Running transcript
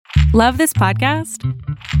Love this podcast?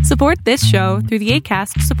 Support this show through the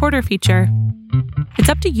Acast supporter feature. It's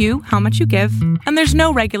up to you how much you give, and there's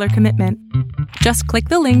no regular commitment. Just click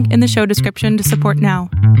the link in the show description to support now.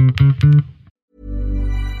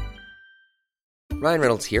 Ryan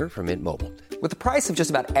Reynolds here from Mint Mobile. With the price of just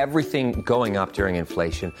about everything going up during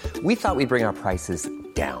inflation, we thought we'd bring our prices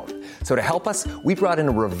down. So to help us, we brought in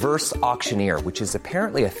a reverse auctioneer, which is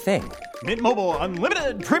apparently a thing. Mint Mobile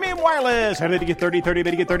Unlimited Premium Wireless. How to get 30, 30,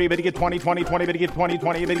 bit to get 30, bit to get 20, 20, 20, bit to get 20,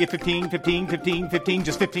 20, bit to get 15, 15, 15, 15,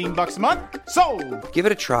 just $15 a month? Sold! Give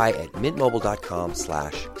it a try at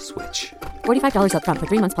mintmobile.com/switch. $45 up front for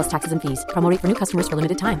 3 months plus taxes and fees. Promo rate for new customers for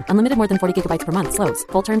limited time. Unlimited more than 40 gigabytes per month. Slows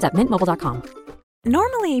full terms at mintmobile.com.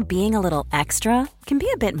 Normally, being a little extra can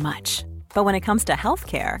be a bit much. But when it comes to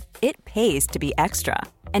healthcare, it pays to be extra.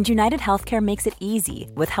 And United Healthcare makes it easy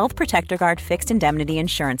with Health Protector Guard fixed indemnity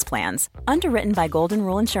insurance plans. Underwritten by Golden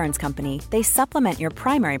Rule Insurance Company, they supplement your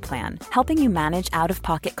primary plan, helping you manage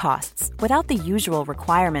out-of-pocket costs without the usual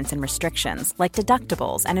requirements and restrictions like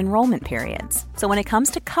deductibles and enrollment periods. So when it comes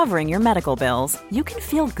to covering your medical bills, you can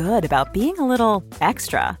feel good about being a little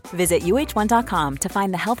extra. Visit uh1.com to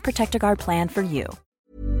find the Health Protector Guard plan for you.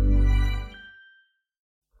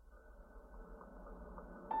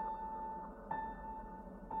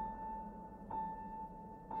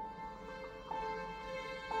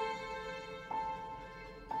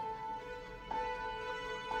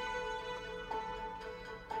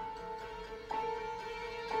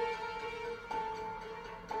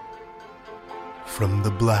 From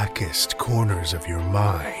the blackest corners of your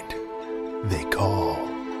mind, they call,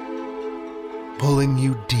 pulling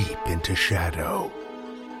you deep into shadow,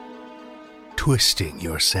 twisting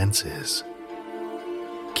your senses,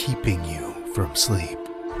 keeping you from sleep.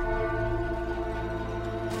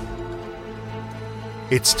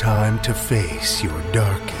 It's time to face your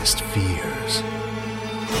darkest fears.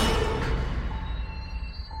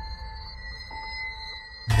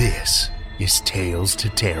 This is Tales to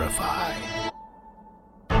Terrify.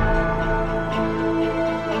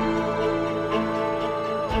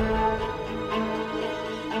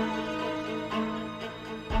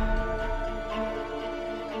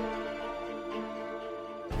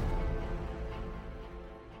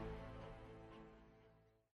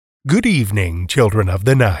 Good evening, children of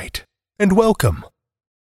the night, and welcome.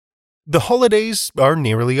 The holidays are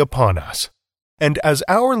nearly upon us, and as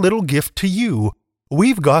our little gift to you,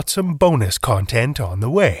 we've got some bonus content on the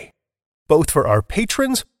way, both for our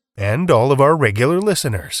patrons and all of our regular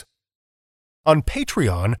listeners. On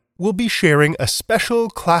Patreon, we'll be sharing a special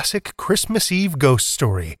classic Christmas Eve ghost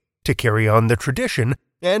story to carry on the tradition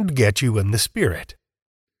and get you in the spirit.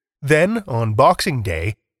 Then, on Boxing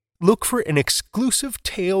Day, look for an exclusive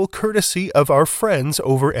tale courtesy of our friends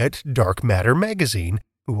over at Dark Matter Magazine,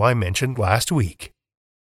 who I mentioned last week.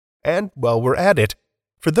 And while we're at it,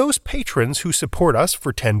 for those patrons who support us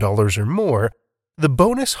for $10 or more, the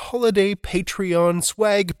bonus holiday Patreon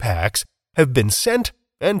swag packs have been sent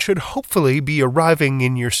and should hopefully be arriving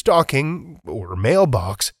in your stocking or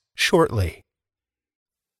mailbox shortly.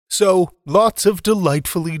 So, lots of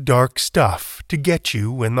delightfully dark stuff to get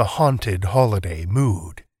you in the haunted holiday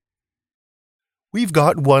mood. We've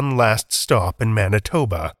got one last stop in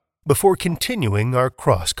Manitoba before continuing our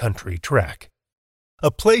cross-country trek.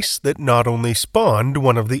 A place that not only spawned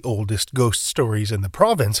one of the oldest ghost stories in the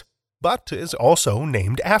province, but is also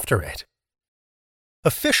named after it.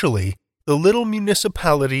 Officially, the little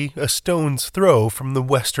municipality a stone's throw from the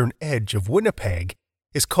western edge of Winnipeg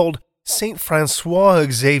is called St. Francois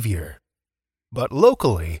Xavier, but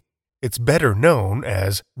locally, it's better known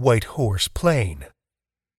as White Horse Plain.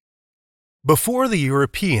 Before the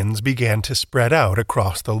Europeans began to spread out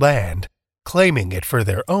across the land, claiming it for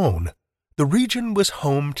their own, the region was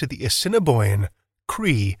home to the Assiniboine,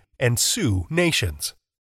 Cree, and Sioux nations.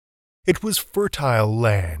 It was fertile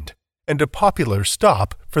land, and a popular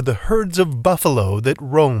stop for the herds of buffalo that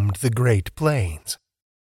roamed the Great Plains.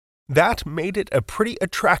 That made it a pretty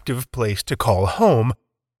attractive place to call home,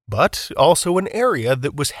 but also an area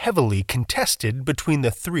that was heavily contested between the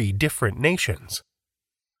three different nations.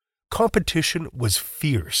 Competition was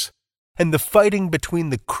fierce, and the fighting between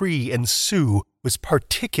the Cree and Sioux was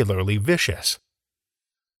particularly vicious.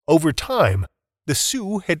 Over time, the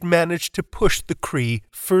Sioux had managed to push the Cree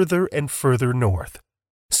further and further north,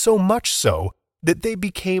 so much so that they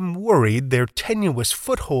became worried their tenuous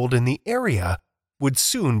foothold in the area would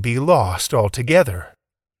soon be lost altogether.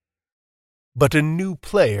 But a new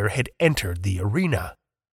player had entered the arena.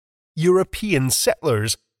 European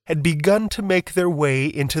settlers had begun to make their way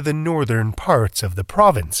into the northern parts of the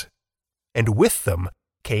province, and with them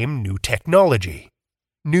came new technology,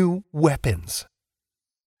 new weapons.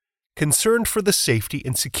 concerned for the safety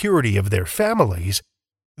and security of their families,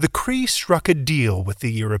 the Cree struck a deal with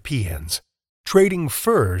the Europeans, trading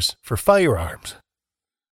furs for firearms.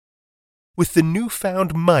 With the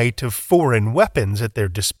newfound might of foreign weapons at their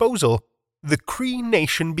disposal, the Cree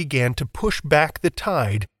nation began to push back the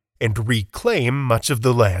tide and reclaim much of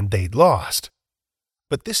the land they'd lost.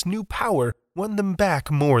 But this new power won them back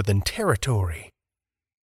more than territory.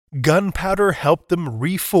 Gunpowder helped them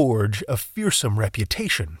reforge a fearsome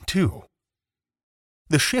reputation, too.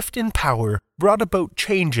 The shift in power brought about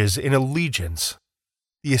changes in allegiance.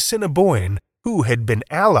 The Assiniboine, who had been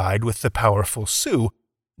allied with the powerful Sioux,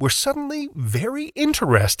 were suddenly very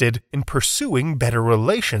interested in pursuing better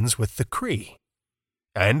relations with the Cree.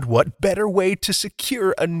 And what better way to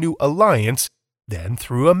secure a new alliance than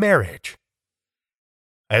through a marriage?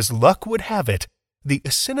 As luck would have it, the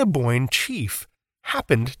Assiniboine chief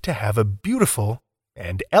happened to have a beautiful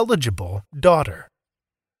and eligible daughter.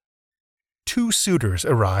 2 suitors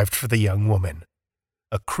arrived for the young woman,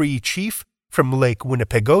 a Cree chief from Lake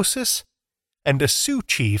Winnipegosis and a Sioux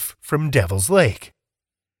chief from Devil's Lake.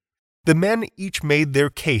 The men each made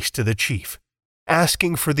their case to the chief,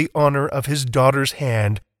 asking for the honor of his daughter's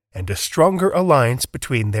hand and a stronger alliance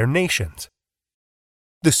between their nations.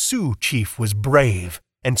 The Sioux chief was brave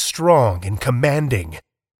and strong and commanding.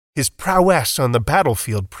 His prowess on the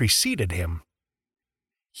battlefield preceded him.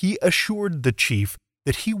 He assured the chief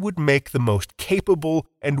that he would make the most capable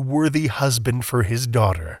and worthy husband for his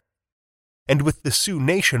daughter. And with the Sioux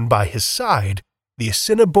nation by his side, the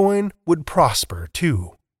Assiniboine would prosper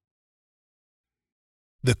too.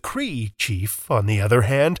 The Cree chief, on the other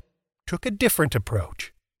hand, took a different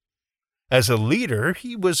approach. As a leader,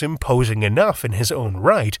 he was imposing enough in his own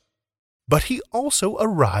right, but he also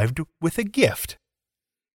arrived with a gift.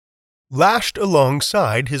 Lashed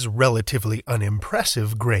alongside his relatively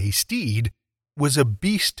unimpressive gray steed was a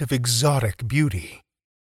beast of exotic beauty.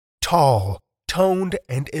 Tall, toned,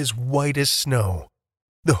 and as white as snow,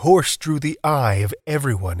 the horse drew the eye of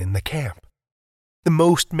everyone in the camp. The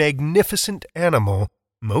most magnificent animal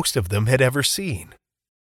most of them had ever seen.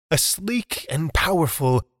 A sleek and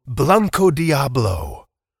powerful Blanco Diablo,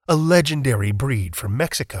 a legendary breed from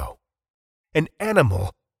Mexico. An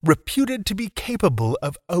animal reputed to be capable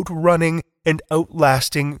of outrunning and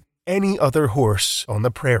outlasting any other horse on the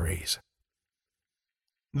prairies.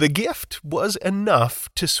 The gift was enough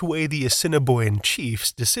to sway the Assiniboine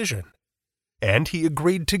chief's decision, and he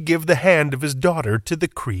agreed to give the hand of his daughter to the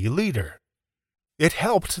Cree leader. It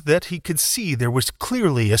helped that he could see there was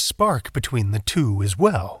clearly a spark between the two as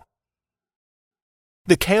well.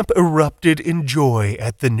 The camp erupted in joy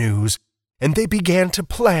at the news, and they began to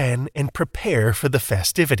plan and prepare for the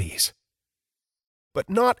festivities. But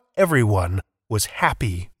not everyone was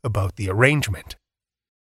happy about the arrangement.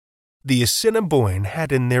 The Assiniboine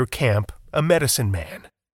had in their camp a medicine man,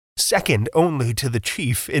 second only to the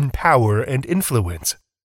chief in power and influence,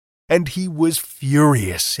 and he was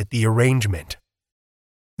furious at the arrangement.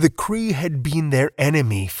 The Cree had been their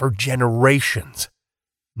enemy for generations.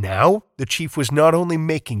 Now the chief was not only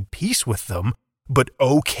making peace with them, but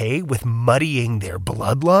okay with muddying their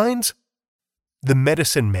bloodlines? The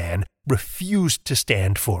medicine man refused to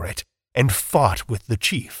stand for it and fought with the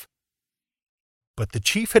chief. But the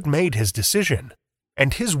chief had made his decision,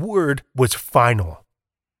 and his word was final.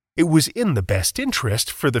 It was in the best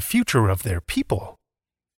interest for the future of their people.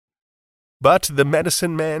 But the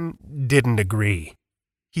medicine man didn't agree.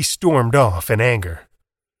 He stormed off in anger.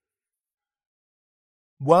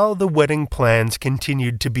 While the wedding plans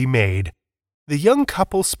continued to be made, the young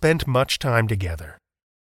couple spent much time together.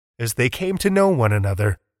 As they came to know one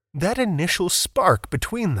another, that initial spark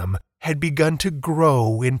between them had begun to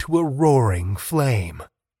grow into a roaring flame.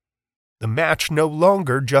 The match no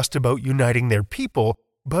longer just about uniting their people,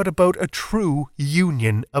 but about a true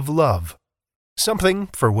union of love. Something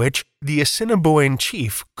for which the Assiniboine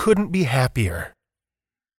chief couldn't be happier.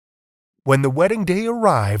 When the wedding day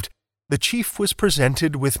arrived, the chief was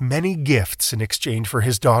presented with many gifts in exchange for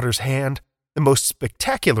his daughter's hand, the most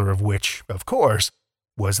spectacular of which, of course,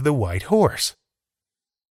 was the white horse.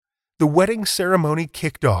 The wedding ceremony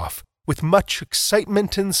kicked off with much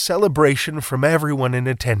excitement and celebration from everyone in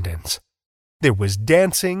attendance. There was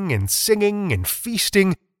dancing and singing and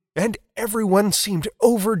feasting, and everyone seemed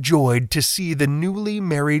overjoyed to see the newly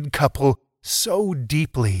married couple so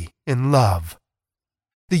deeply in love.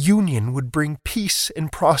 The union would bring peace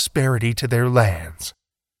and prosperity to their lands.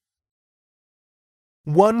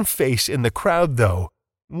 One face in the crowd, though,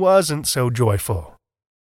 wasn't so joyful.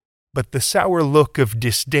 But the sour look of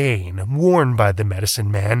disdain worn by the medicine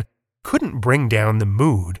man couldn't bring down the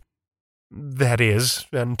mood. That is,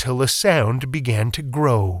 until a sound began to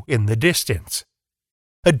grow in the distance.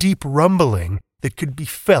 A deep rumbling that could be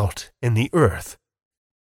felt in the earth.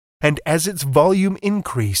 And as its volume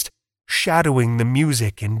increased, shadowing the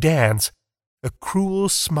music and dance, a cruel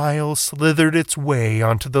smile slithered its way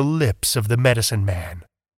onto the lips of the medicine man.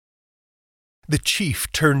 The chief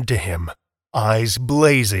turned to him, eyes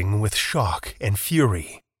blazing with shock and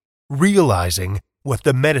fury, realizing what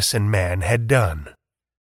the medicine man had done.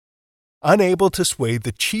 Unable to sway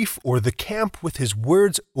the chief or the camp with his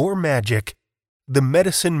words or magic, the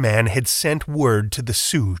medicine man had sent word to the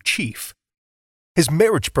Sioux chief. His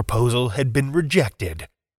marriage proposal had been rejected,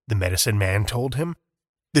 the medicine man told him.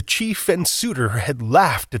 The chief and suitor had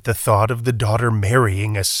laughed at the thought of the daughter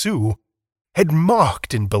marrying a Sioux, had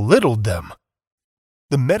mocked and belittled them.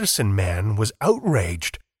 The medicine man was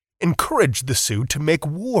outraged, encouraged the Sioux to make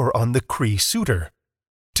war on the Cree suitor,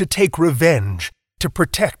 to take revenge, to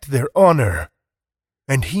protect their honor.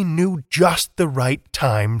 And he knew just the right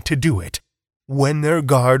time to do it, when their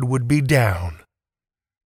guard would be down.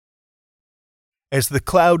 As the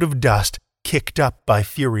cloud of dust, kicked up by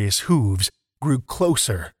furious hooves, grew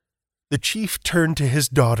closer, the chief turned to his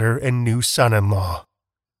daughter and new son-in-law.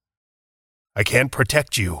 "I can't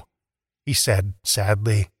protect you," he said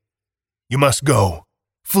sadly. "You must go.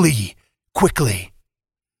 Flee, quickly."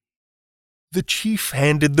 The chief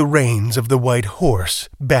handed the reins of the white horse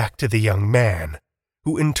back to the young man,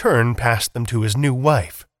 who in turn passed them to his new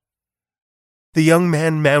wife. The young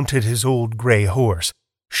man mounted his old gray horse,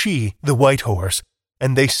 she the white horse,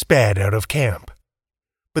 and they sped out of camp.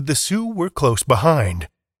 But the Sioux were close behind.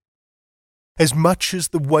 As much as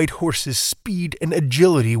the white horse's speed and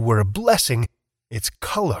agility were a blessing, its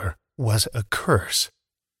color was a curse.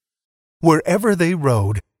 Wherever they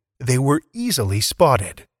rode, they were easily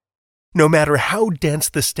spotted. No matter how dense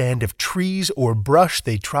the stand of trees or brush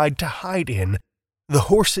they tried to hide in, the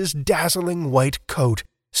horse's dazzling white coat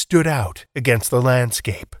stood out against the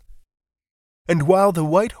landscape. And while the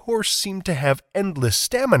white horse seemed to have endless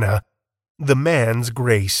stamina, the man's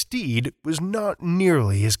gray steed was not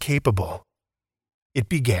nearly as capable. It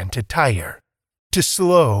began to tire, to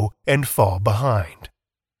slow and fall behind.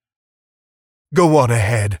 "Go on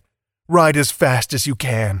ahead. Ride as fast as you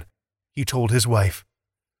can," he told his wife.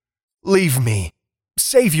 "Leave me.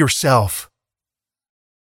 Save yourself."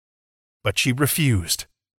 But she refused.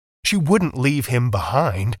 She wouldn't leave him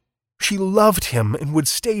behind. She loved him and would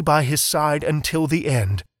stay by his side until the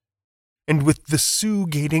end. And with the Sioux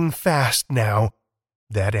gaining fast now,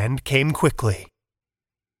 that end came quickly.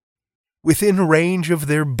 Within range of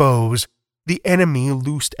their bows, the enemy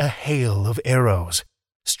loosed a hail of arrows,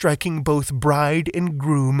 striking both bride and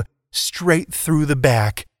groom straight through the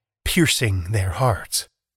back, piercing their hearts.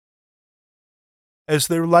 As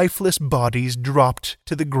their lifeless bodies dropped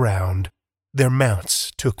to the ground, their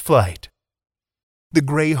mounts took flight. The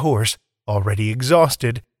gray horse, already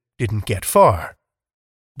exhausted, didn't get far.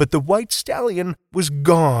 But the white stallion was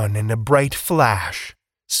gone in a bright flash,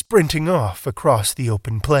 sprinting off across the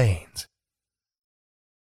open plains.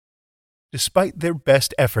 Despite their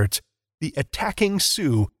best efforts, the attacking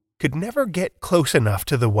Sioux could never get close enough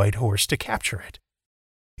to the white horse to capture it.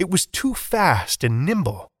 It was too fast and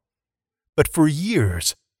nimble. But for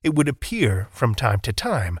years, it would appear, from time to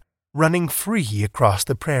time, running free across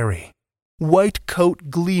the prairie, white coat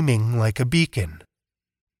gleaming like a beacon.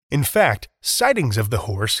 In fact, sightings of the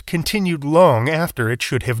horse continued long after it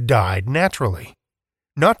should have died naturally.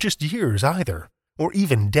 Not just years either, or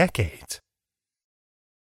even decades.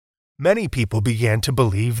 Many people began to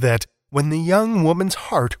believe that when the young woman's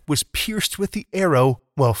heart was pierced with the arrow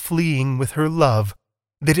while fleeing with her love,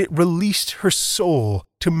 that it released her soul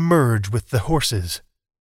to merge with the horse's,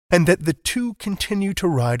 and that the two continue to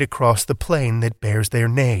ride across the plain that bears their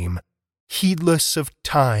name, heedless of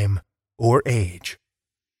time or age.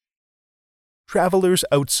 Travelers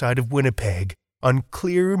outside of Winnipeg on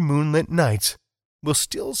clear moonlit nights will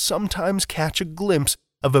still sometimes catch a glimpse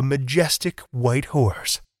of a majestic white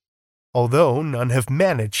horse, although none have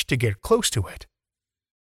managed to get close to it.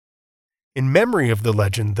 In memory of the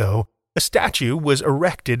legend, though, a statue was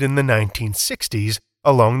erected in the 1960s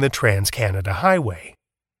along the Trans-Canada Highway.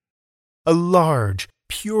 A large,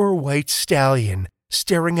 pure white stallion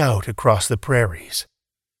staring out across the prairies.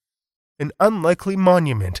 An unlikely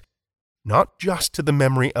monument, not just to the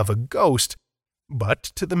memory of a ghost, but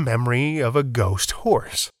to the memory of a ghost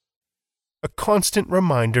horse. A constant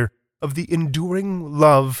reminder of the enduring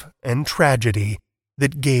love and tragedy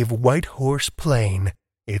that gave White Horse Plain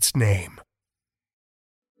its name.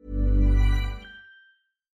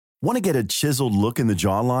 Want to get a chiseled look in the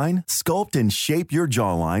jawline? Sculpt and shape your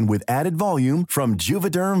jawline with added volume from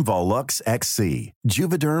Juvederm Volux XC.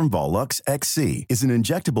 Juvederm Volux XC is an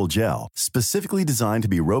injectable gel specifically designed to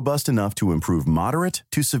be robust enough to improve moderate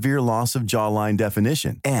to severe loss of jawline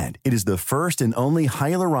definition. And it is the first and only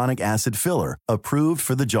hyaluronic acid filler approved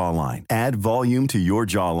for the jawline. Add volume to your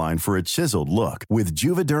jawline for a chiseled look with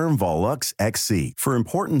Juvederm Volux XC. For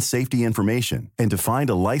important safety information and to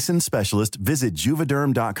find a licensed specialist, visit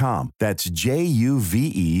Juvederm.com. That's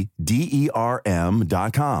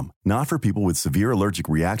Juvederm.com. Not for people with severe allergic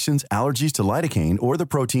reactions, allergies to lidocaine, or the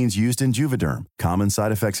proteins used in Juvederm. Common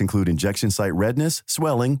side effects include injection site redness,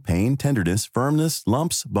 swelling, pain, tenderness, firmness,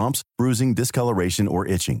 lumps, bumps, bruising, discoloration, or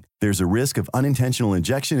itching. There's a risk of unintentional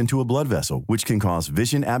injection into a blood vessel, which can cause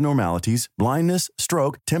vision abnormalities, blindness,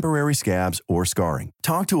 stroke, temporary scabs, or scarring.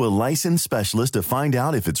 Talk to a licensed specialist to find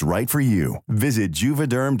out if it's right for you. Visit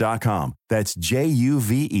Juvederm.com. That's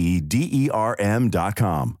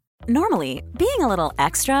Juvederm.com. Normally, being a little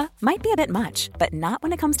extra might be a bit much, but not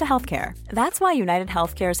when it comes to healthcare. That's why United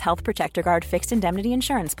Healthcare's Health Protector Guard fixed indemnity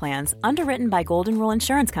insurance plans, underwritten by Golden Rule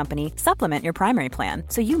Insurance Company, supplement your primary plan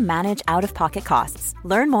so you manage out-of-pocket costs.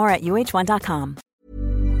 Learn more at uh1.com.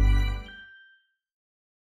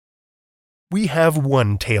 We have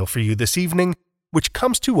one tale for you this evening, which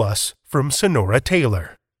comes to us from Sonora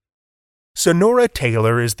Taylor. Sonora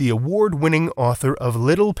Taylor is the award-winning author of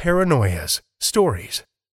Little Paranoias stories,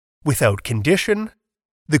 Without Condition,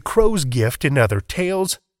 The Crow's Gift and Other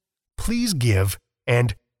Tales, Please Give,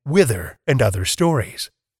 and Wither and Other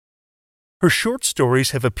Stories. Her short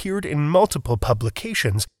stories have appeared in multiple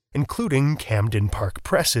publications, including Camden Park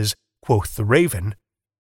Press's Quoth the Raven,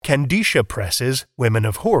 Candicia Press's Women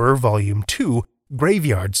of Horror Volume 2,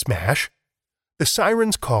 Graveyard Smash, The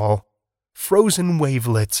Siren's Call, Frozen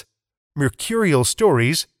Wavelets, Mercurial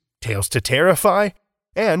Stories, Tales to Terrify,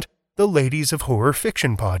 and the Ladies of Horror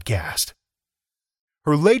Fiction podcast.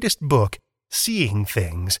 Her latest book, Seeing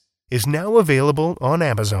Things, is now available on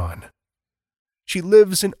Amazon. She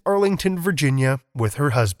lives in Arlington, Virginia, with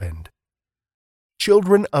her husband.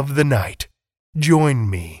 Children of the Night, join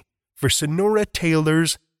me for Sonora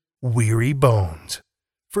Taylor's Weary Bones,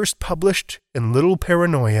 first published in Little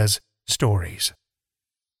Paranoias Stories.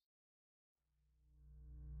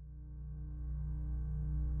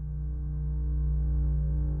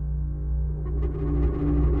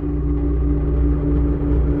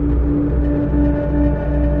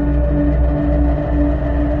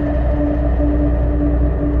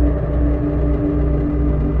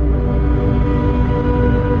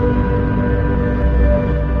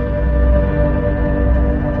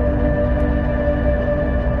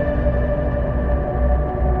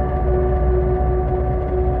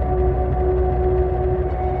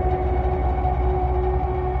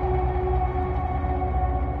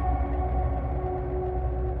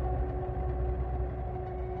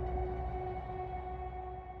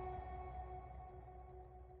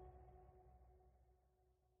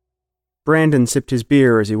 Brandon sipped his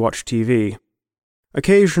beer as he watched TV.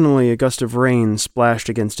 Occasionally, a gust of rain splashed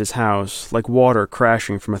against his house, like water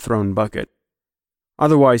crashing from a thrown bucket.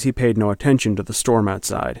 Otherwise, he paid no attention to the storm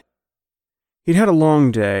outside. He'd had a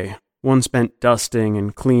long day, one spent dusting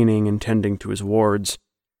and cleaning and tending to his wards.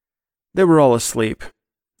 They were all asleep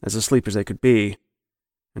as they could be,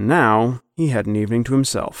 and now he had an evening to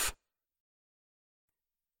himself.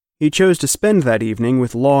 He chose to spend that evening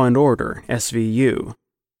with Law and Order, SVU.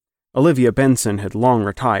 Olivia Benson had long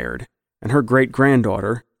retired, and her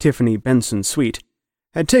great-granddaughter, Tiffany Benson Sweet,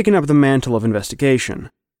 had taken up the mantle of investigation.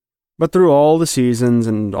 But through all the seasons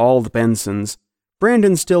and all the Bensons,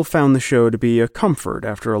 Brandon still found the show to be a comfort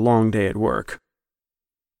after a long day at work.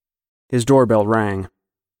 His doorbell rang,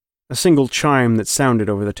 a single chime that sounded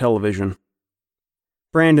over the television.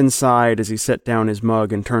 Brandon sighed as he set down his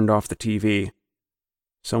mug and turned off the TV.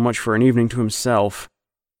 So much for an evening to himself.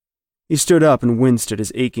 He stood up and winced at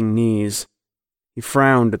his aching knees. He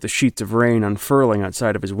frowned at the sheets of rain unfurling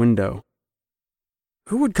outside of his window.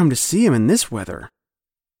 Who would come to see him in this weather?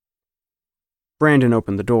 Brandon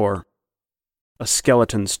opened the door. A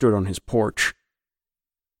skeleton stood on his porch.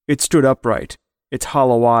 It stood upright, its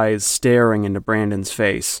hollow eyes staring into Brandon's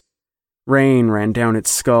face. Rain ran down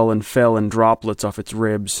its skull and fell in droplets off its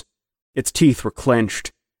ribs. Its teeth were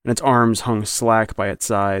clenched, and its arms hung slack by its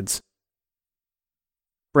sides.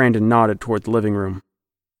 Brandon nodded toward the living room.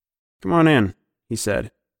 "Come on in," he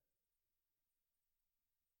said.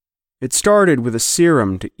 It started with a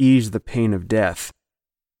serum to ease the pain of death.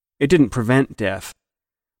 It didn't prevent death,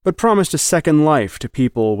 but promised a second life to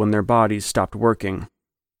people when their bodies stopped working.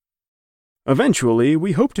 "Eventually,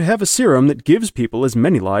 we hope to have a serum that gives people as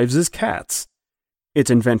many lives as cats," its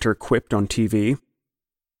inventor quipped on TV.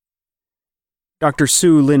 Dr.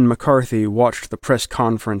 Sue Lynn McCarthy watched the press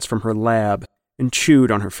conference from her lab and chewed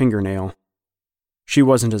on her fingernail. She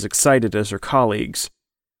wasn't as excited as her colleagues,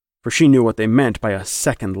 for she knew what they meant by a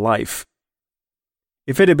second life.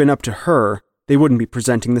 If it had been up to her, they wouldn't be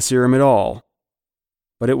presenting the serum at all.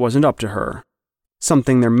 But it wasn't up to her,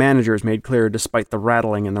 something their managers made clear despite the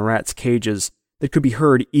rattling in the rats' cages that could be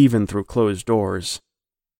heard even through closed doors.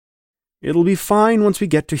 "It'll be fine once we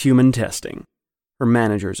get to human testing," her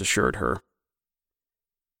managers assured her.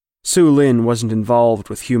 Sue Lynn wasn't involved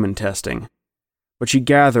with human testing, but she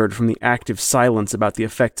gathered from the active silence about the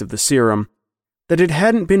effects of the serum that it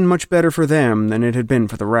hadn't been much better for them than it had been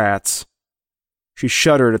for the rats. She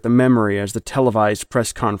shuddered at the memory as the televised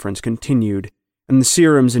press conference continued, and the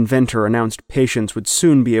serum's inventor announced patients would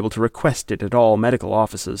soon be able to request it at all medical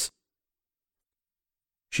offices.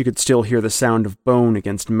 She could still hear the sound of bone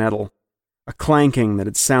against metal, a clanking that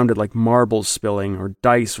had sounded like marbles spilling or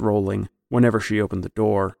dice rolling whenever she opened the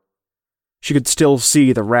door. She could still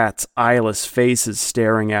see the rats' eyeless faces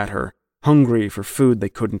staring at her, hungry for food they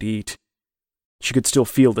couldn't eat. She could still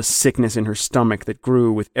feel the sickness in her stomach that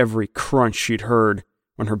grew with every crunch she'd heard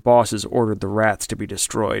when her bosses ordered the rats to be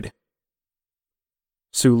destroyed.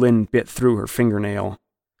 Sue Lynn bit through her fingernail,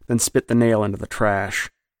 then spit the nail into the trash.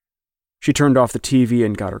 She turned off the TV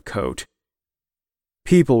and got her coat.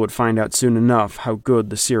 People would find out soon enough how good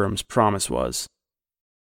the serum's promise was.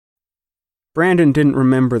 Brandon didn't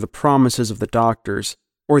remember the promises of the doctors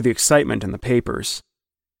or the excitement in the papers.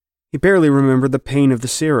 He barely remembered the pain of the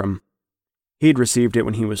serum. He'd received it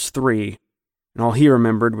when he was 3, and all he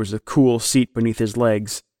remembered was the cool seat beneath his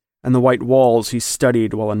legs and the white walls he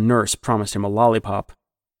studied while a nurse promised him a lollipop.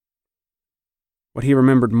 What he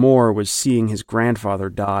remembered more was seeing his grandfather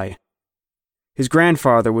die. His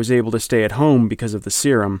grandfather was able to stay at home because of the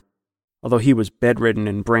serum, although he was bedridden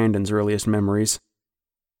in Brandon's earliest memories.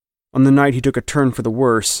 On the night he took a turn for the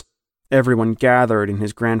worse, everyone gathered in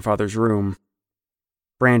his grandfather's room.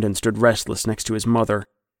 Brandon stood restless next to his mother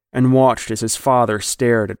and watched as his father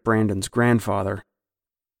stared at Brandon's grandfather.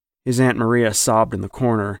 His Aunt Maria sobbed in the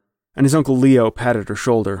corner, and his Uncle Leo patted her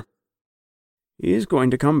shoulder. "He's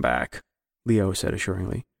going to come back," Leo said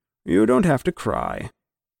assuringly. "You don't have to cry."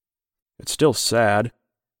 "It's still sad,"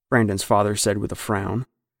 Brandon's father said with a frown,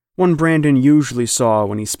 one Brandon usually saw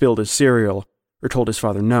when he spilled his cereal or told his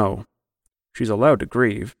father no. "She's allowed to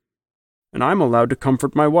grieve. And I'm allowed to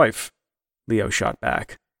comfort my wife," Leo shot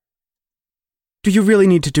back. "Do you really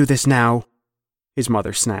need to do this now?" his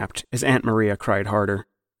mother snapped as Aunt Maria cried harder.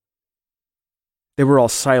 They were all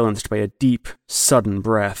silenced by a deep, sudden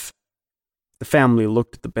breath. The family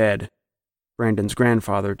looked at the bed. Brandon's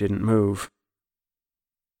grandfather didn't move.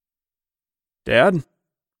 "Dad?"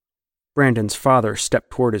 Brandon's father stepped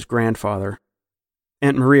toward his grandfather.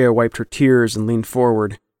 Aunt Maria wiped her tears and leaned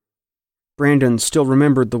forward. Brandon still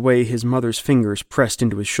remembered the way his mother's fingers pressed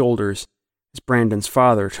into his shoulders as Brandon's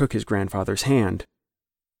father took his grandfather's hand.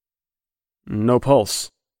 "No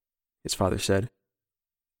pulse," his father said.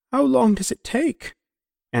 "How long does it take?"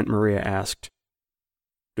 Aunt Maria asked.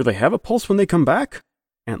 "Do they have a pulse when they come back?"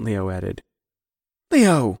 Aunt Leo added.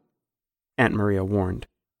 "Leo!" Aunt Maria warned.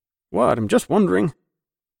 "What? I'm just wondering."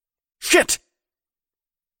 "Shit!"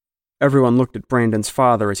 Everyone looked at Brandon's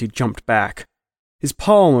father as he jumped back. His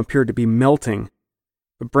palm appeared to be melting,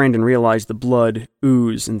 but Brandon realized the blood,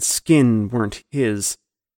 ooze, and skin weren't his.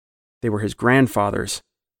 They were his grandfather's.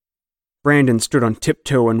 Brandon stood on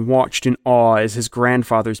tiptoe and watched in awe as his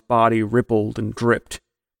grandfather's body rippled and dripped,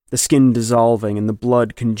 the skin dissolving and the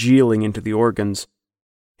blood congealing into the organs.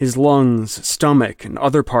 His lungs, stomach, and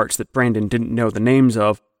other parts that Brandon didn't know the names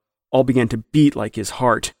of all began to beat like his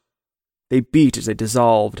heart. They beat as they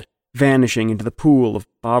dissolved, vanishing into the pool of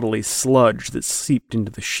bodily sludge that seeped into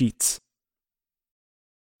the sheets.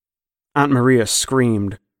 Aunt Maria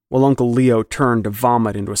screamed, while Uncle Leo turned to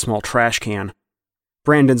vomit into a small trash can.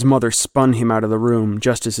 Brandon's mother spun him out of the room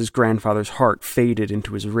just as his grandfather's heart faded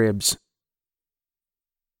into his ribs.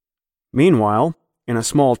 Meanwhile, in a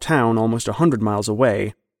small town almost 100 miles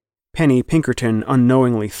away, Penny Pinkerton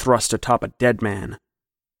unknowingly thrust atop a dead man.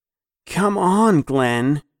 "Come on,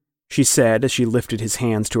 Glenn," she said as she lifted his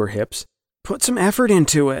hands to her hips. "Put some effort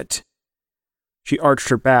into it." She arched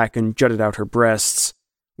her back and jutted out her breasts,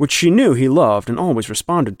 which she knew he loved and always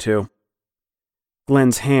responded to.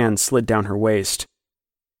 Glenn's hand slid down her waist.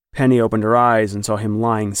 Penny opened her eyes and saw him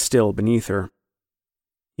lying still beneath her.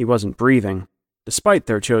 He wasn't breathing, despite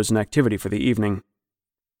their chosen activity for the evening.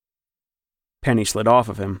 Penny slid off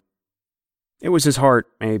of him. It was his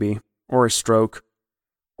heart, maybe, or a stroke,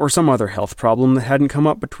 or some other health problem that hadn't come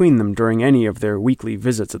up between them during any of their weekly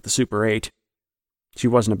visits at the Super 8. She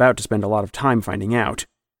wasn't about to spend a lot of time finding out.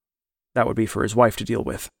 That would be for his wife to deal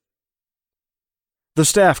with. The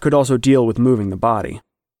staff could also deal with moving the body.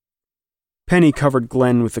 Penny covered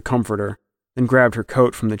Glenn with the comforter, then grabbed her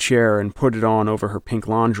coat from the chair and put it on over her pink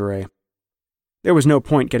lingerie. There was no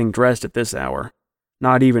point getting dressed at this hour,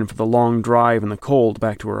 not even for the long drive in the cold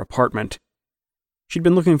back to her apartment. She'd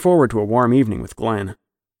been looking forward to a warm evening with Glenn.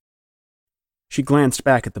 She glanced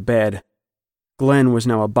back at the bed. Glenn was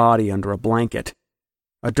now a body under a blanket.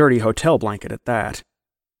 A dirty hotel blanket at that.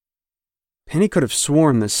 Penny could have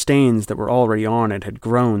sworn the stains that were already on it had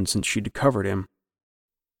grown since she'd covered him.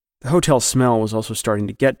 The hotel smell was also starting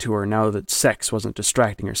to get to her now that sex wasn't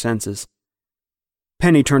distracting her senses.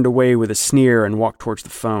 Penny turned away with a sneer and walked towards the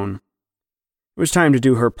phone. It was time to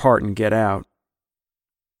do her part and get out.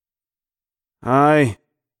 "Hi,"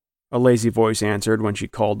 a lazy voice answered when she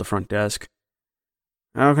called the front desk.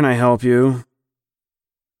 "How can I help you?"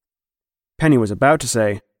 Penny was about to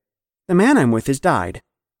say, "The man I'm with has died."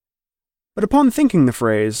 But upon thinking the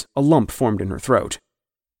phrase, a lump formed in her throat.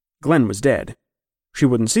 Glenn was dead. She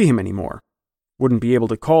wouldn't see him anymore. Wouldn't be able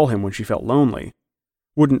to call him when she felt lonely.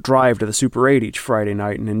 Wouldn't drive to the Super 8 each Friday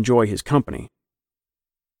night and enjoy his company.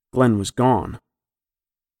 Glenn was gone.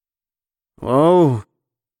 "Hello?"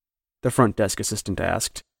 the front desk assistant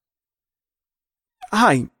asked.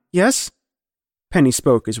 "Hi, yes?" Penny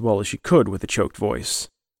spoke as well as she could with a choked voice.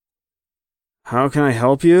 "How can I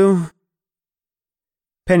help you?"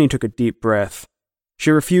 Penny took a deep breath.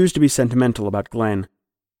 She refused to be sentimental about Glenn.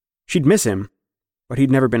 She'd miss him, but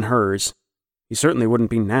he'd never been hers. He certainly wouldn't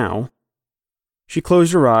be now. She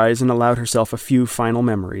closed her eyes and allowed herself a few final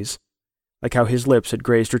memories, like how his lips had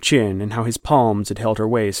grazed her chin and how his palms had held her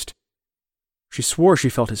waist. She swore she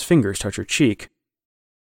felt his fingers touch her cheek.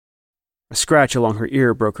 A scratch along her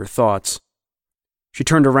ear broke her thoughts. She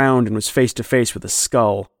turned around and was face to face with a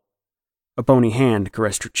skull. A bony hand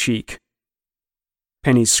caressed her cheek.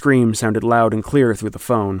 Penny's scream sounded loud and clear through the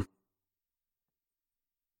phone.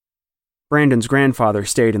 Brandon's grandfather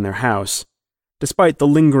stayed in their house, despite the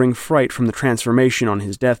lingering fright from the transformation on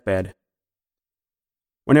his deathbed.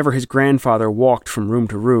 Whenever his grandfather walked from room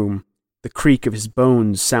to room, the creak of his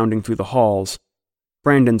bones sounding through the halls,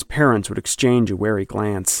 Brandon's parents would exchange a wary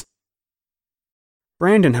glance.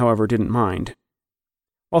 Brandon, however, didn't mind.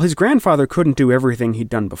 While his grandfather couldn't do everything he'd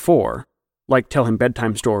done before, like tell him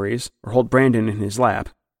bedtime stories or hold Brandon in his lap,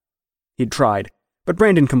 he'd tried, but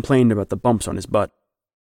Brandon complained about the bumps on his butt.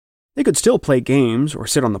 They could still play games or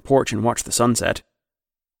sit on the porch and watch the sunset.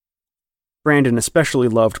 Brandon especially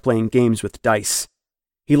loved playing games with dice.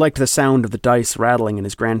 He liked the sound of the dice rattling in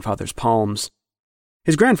his grandfather's palms.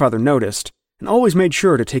 His grandfather noticed, and always made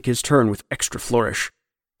sure to take his turn with extra flourish.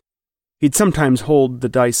 He'd sometimes hold the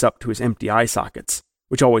dice up to his empty eye sockets,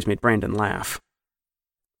 which always made Brandon laugh.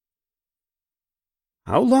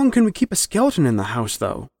 "How long can we keep a skeleton in the house,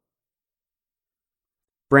 though?"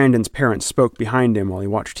 Brandon's parents spoke behind him while he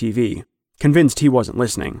watched TV, convinced he wasn't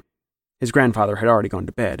listening. His grandfather had already gone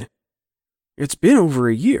to bed. "It's been over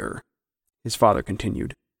a year," his father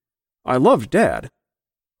continued. I love Dad.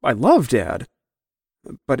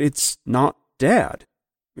 But it's not Dad.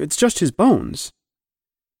 It's just his bones."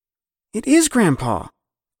 "It is Grandpa,"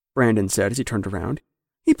 Brandon said as he turned around.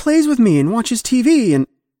 "He plays with me and watches TV, and—"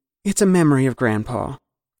 "It's a memory of Grandpa,"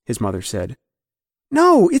 his mother said.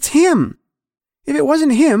 "No, it's him. If it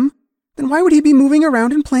wasn't him, then why would he be moving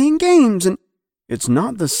around and playing games and—" "It's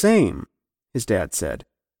not the same," his dad said.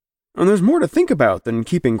 "And there's more to think about than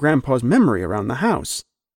keeping Grandpa's memory around the house."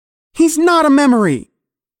 "He's not a memory!"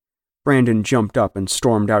 Brandon jumped up and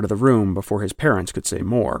stormed out of the room before his parents could say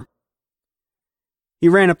more. He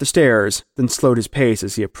ran up the stairs, then slowed his pace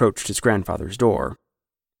as he approached his grandfather's door.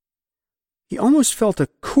 He almost felt a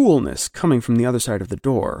coolness coming from the other side of the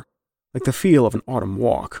door, like the feel of an autumn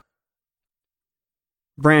walk.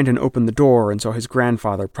 Brandon opened the door and saw his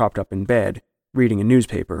grandfather propped up in bed, reading a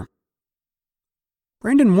newspaper.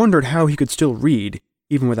 Brandon wondered how he could still read,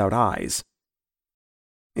 even without eyes.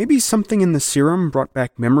 Maybe something in the serum brought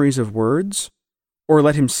back memories of words, or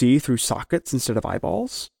let him see through sockets instead of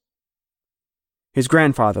eyeballs? His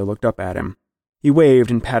grandfather looked up at him. He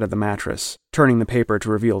waved and patted the mattress, turning the paper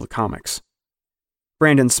to reveal the comics.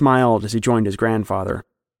 Brandon smiled as he joined his grandfather,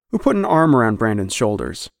 who put an arm around Brandon's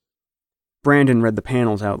shoulders. Brandon read the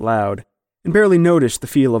panels out loud, and barely noticed the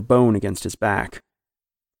feel of bone against his back.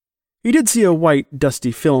 He did see a white,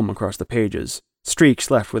 dusty film across the pages, streaks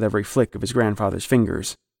left with every flick of his grandfather's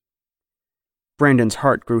fingers. Brandon's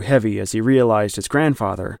heart grew heavy as he realized his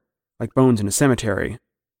grandfather, like bones in a cemetery,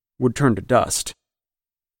 would turn to dust.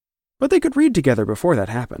 But they could read together before that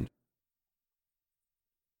happened.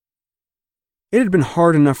 It had been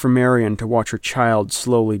hard enough for Marion to watch her child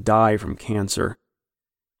slowly die from cancer.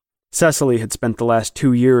 Cecily had spent the last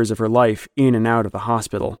 2 years of her life in and out of the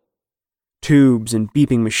hospital. Tubes and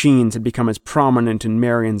beeping machines had become as prominent in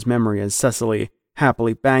Marion's memory as Cecily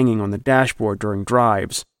happily banging on the dashboard during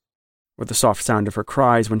drives, or the soft sound of her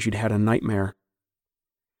cries when she'd had a nightmare.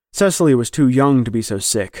 Cecily was too young to be so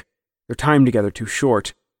sick, their time together too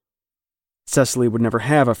short. Cecily would never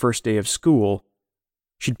have a first day of school.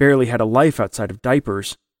 She'd barely had a life outside of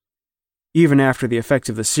diapers. Even after the effects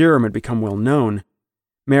of the serum had become well known,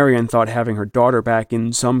 Marion thought having her daughter back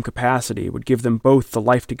in some capacity would give them both the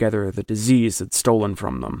life together the disease had stolen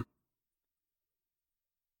from them.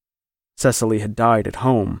 Cecily had died at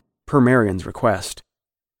home, per Marion's request.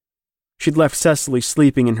 She'd left Cecily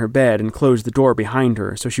sleeping in her bed and closed the door behind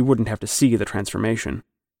her so she wouldn't have to see the transformation.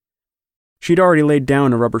 She'd already laid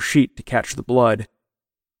down a rubber sheet to catch the blood.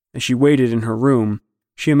 As she waited in her room,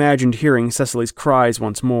 she imagined hearing Cecily's cries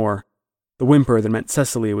once more, the whimper that meant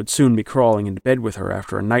Cecily would soon be crawling into bed with her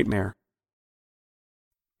after a nightmare.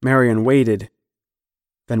 Marion waited,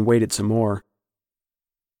 then waited some more.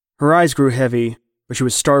 Her eyes grew heavy, but she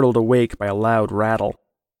was startled awake by a loud rattle.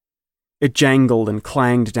 It jangled and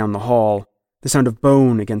clanged down the hall, the sound of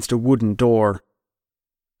bone against a wooden door.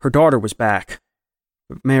 Her daughter was back,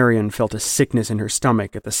 but Marion felt a sickness in her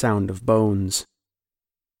stomach at the sound of bones.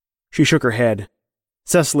 She shook her head.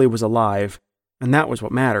 Cecily was alive, and that was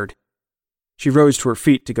what mattered. She rose to her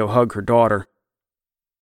feet to go hug her daughter.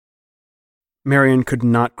 Marion could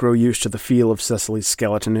not grow used to the feel of Cecily's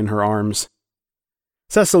skeleton in her arms.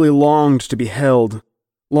 Cecily longed to be held,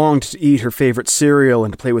 longed to eat her favorite cereal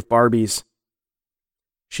and to play with Barbies.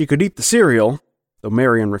 She could eat the cereal, though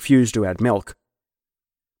Marion refused to add milk.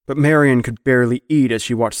 But Marion could barely eat as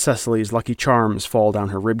she watched Cecily's Lucky Charms fall down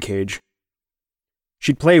her ribcage.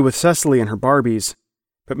 She'd play with Cecily and her Barbies,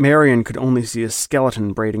 but Marion could only see a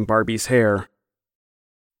skeleton braiding Barbie's hair.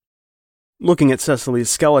 Looking at Cecily's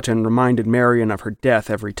skeleton reminded Marion of her death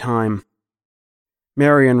every time.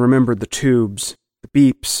 Marion remembered the tubes, the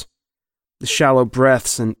beeps, the shallow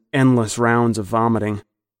breaths and endless rounds of vomiting.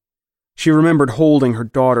 She remembered holding her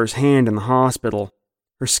daughter's hand in the hospital,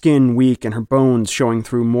 her skin weak and her bones showing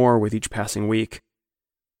through more with each passing week.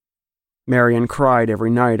 Marion cried every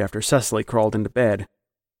night after Cecily crawled into bed.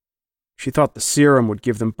 She thought the serum would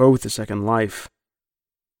give them both a second life.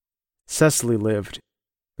 Cecily lived,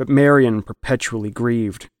 but Marion perpetually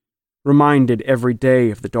grieved, reminded every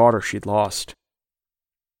day of the daughter she'd lost.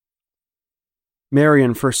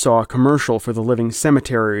 Marion first saw a commercial for the living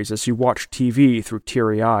cemeteries as she watched TV through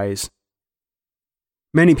teary eyes.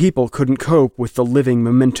 Many people couldn't cope with the living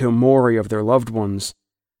memento mori of their loved ones,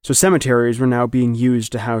 so cemeteries were now being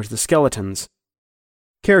used to house the skeletons.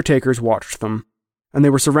 Caretakers watched them, and they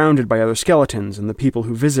were surrounded by other skeletons and the people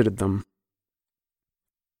who visited them.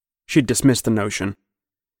 She'd dismissed the notion,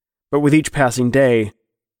 but with each passing day,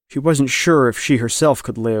 she wasn't sure if she herself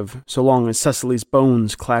could live so long as Cecily's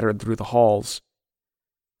bones clattered through the halls.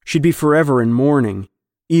 She'd be forever in mourning,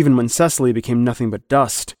 even when Cecily became nothing but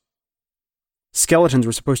dust. Skeletons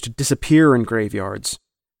were supposed to disappear in graveyards.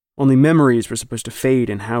 Only memories were supposed to fade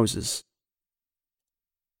in houses.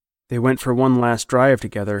 They went for one last drive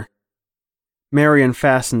together. Marion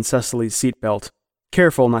fastened Cecily's seatbelt,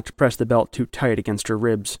 careful not to press the belt too tight against her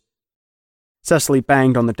ribs. Cecily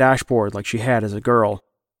banged on the dashboard like she had as a girl.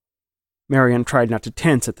 Marion tried not to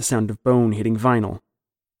tense at the sound of bone hitting vinyl.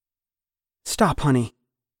 "Stop, honey,"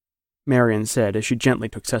 Marion said as she gently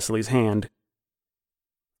took Cecily's hand.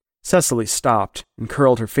 Cecily stopped and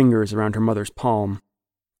curled her fingers around her mother's palm.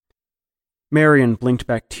 Marion blinked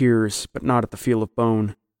back tears, but not at the feel of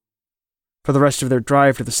bone. For the rest of their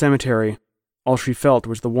drive to the cemetery, all she felt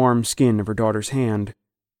was the warm skin of her daughter's hand.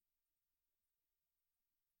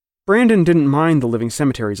 Brandon didn't mind the living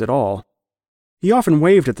cemeteries at all. He often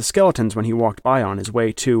waved at the skeletons when he walked by on his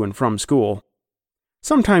way to and from school.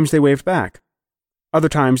 Sometimes they waved back. Other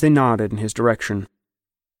times they nodded in his direction.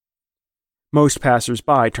 Most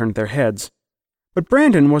passers-by turned their heads, but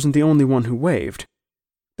Brandon wasn't the only one who waved.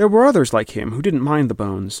 There were others like him who didn't mind the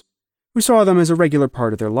bones, who saw them as a regular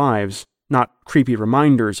part of their lives, not creepy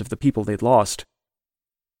reminders of the people they'd lost.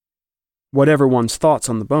 Whatever one's thoughts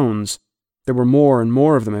on the bones, there were more and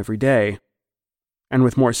more of them every day, and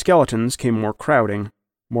with more skeletons came more crowding,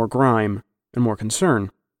 more grime, and more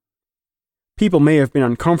concern. People may have been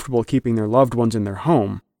uncomfortable keeping their loved ones in their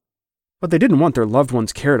home, but they didn't want their loved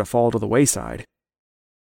ones' care to fall to the wayside.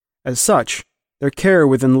 As such, their care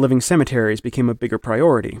within the living cemeteries became a bigger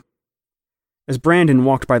priority. As Brandon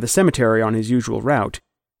walked by the cemetery on his usual route,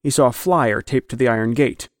 he saw a flyer taped to the iron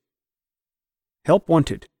gate. Help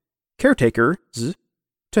wanted. Caretakers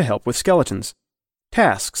to help with skeletons.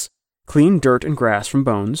 Tasks: clean dirt and grass from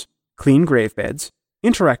bones, clean grave beds,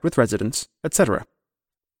 interact with residents, etc.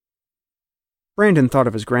 Brandon thought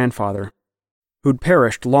of his grandfather, who'd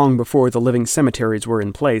perished long before the living cemeteries were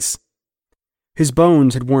in place. His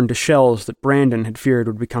bones had worn to shells that Brandon had feared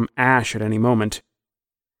would become ash at any moment.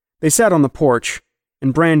 They sat on the porch,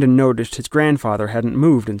 and Brandon noticed his grandfather hadn't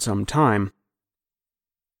moved in some time.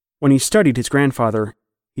 When he studied his grandfather,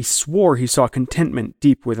 he swore he saw contentment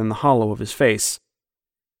deep within the hollow of his face.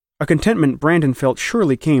 A contentment Brandon felt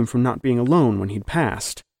surely came from not being alone when he'd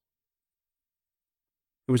passed.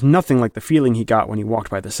 It was nothing like the feeling he got when he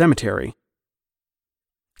walked by the cemetery.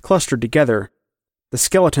 Clustered together, the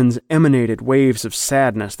skeletons emanated waves of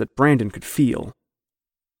sadness that Brandon could feel.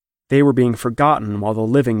 They were being forgotten while the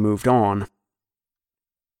living moved on.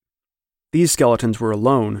 These skeletons were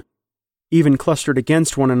alone, even clustered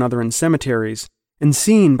against one another in cemeteries, and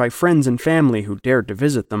seen by friends and family who dared to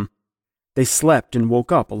visit them. They slept and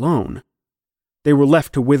woke up alone. They were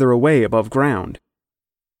left to wither away above ground.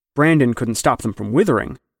 Brandon couldn't stop them from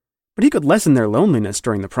withering, but he could lessen their loneliness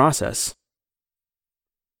during the process.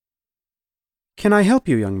 "Can I help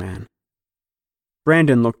you, young man?"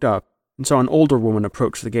 Brandon looked up and saw an older woman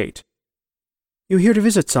approach the gate. "You here to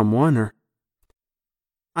visit someone, or—"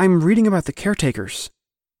 "I'm reading about the caretakers,"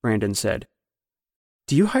 Brandon said.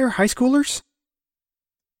 "Do you hire high schoolers?"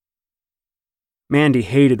 Mandy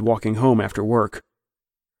hated walking home after work.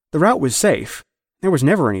 The route was safe. There was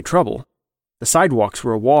never any trouble. The sidewalks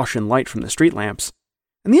were awash in light from the street lamps,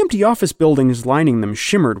 and the empty office buildings lining them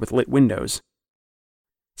shimmered with lit windows.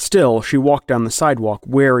 Still, she walked down the sidewalk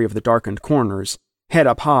wary of the darkened corners, head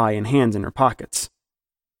up high and hands in her pockets.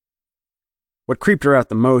 What creeped her out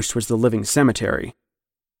the most was the living cemetery.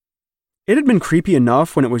 It had been creepy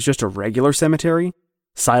enough when it was just a regular cemetery,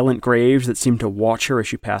 silent graves that seemed to watch her as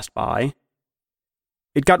she passed by.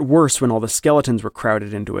 It got worse when all the skeletons were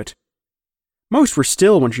crowded into it. Most were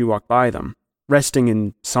still when she walked by them, resting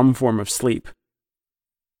in some form of sleep.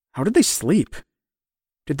 How did they sleep?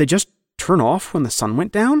 Did they just turn off when the sun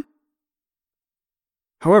went down?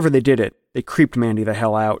 However they did it, they creeped Mandy the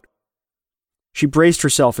hell out. She braced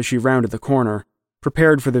herself as she rounded the corner,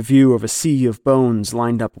 prepared for the view of a sea of bones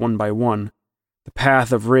lined up one by one, the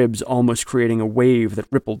path of ribs almost creating a wave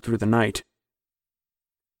that rippled through the night.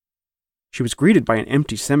 She was greeted by an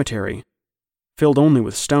empty cemetery, filled only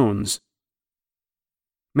with stones.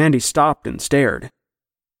 Mandy stopped and stared.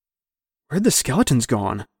 Where'd the skeletons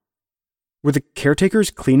gone? Were the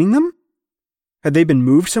caretakers cleaning them? Had they been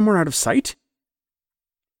moved somewhere out of sight?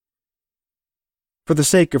 For the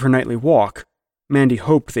sake of her nightly walk, Mandy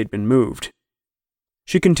hoped they'd been moved.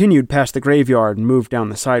 She continued past the graveyard and moved down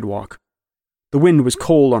the sidewalk. The wind was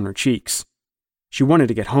cold on her cheeks. She wanted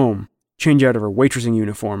to get home, change out of her waitressing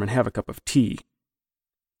uniform, and have a cup of tea.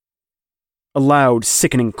 A loud,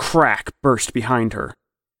 sickening crack burst behind her.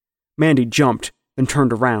 Mandy jumped, then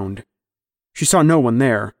turned around. She saw no one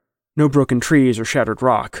there, no broken trees or shattered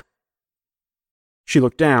rock. She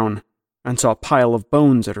looked down and saw a pile of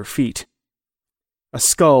bones at her feet. A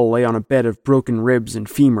skull lay on a bed of broken ribs and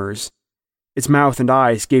femurs. Its mouth and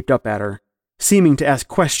eyes gaped up at her, seeming to ask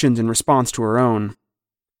questions in response to her own.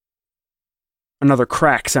 Another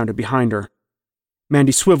crack sounded behind her.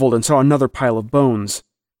 Mandy swiveled and saw another pile of bones,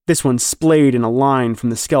 this one splayed in a line from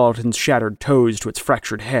the skeleton's shattered toes to its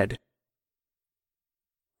fractured head.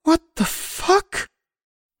 "What the fuck?"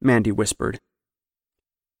 Mandy whispered.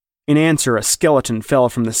 In answer, a skeleton fell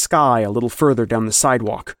from the sky a little further down the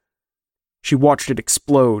sidewalk. She watched it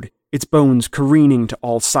explode, its bones careening to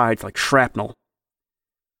all sides like shrapnel.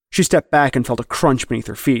 She stepped back and felt a crunch beneath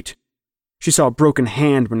her feet. She saw a broken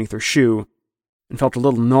hand beneath her shoe, and felt a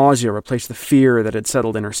little nausea replace the fear that had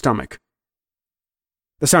settled in her stomach.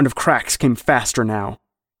 The sound of cracks came faster now,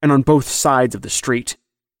 and on both sides of the street.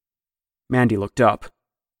 Mandy looked up.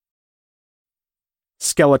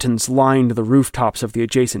 Skeletons lined the rooftops of the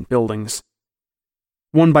adjacent buildings.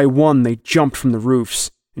 One by one, they jumped from the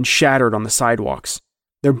roofs and shattered on the sidewalks,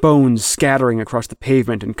 their bones scattering across the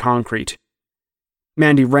pavement and concrete.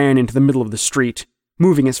 Mandy ran into the middle of the street,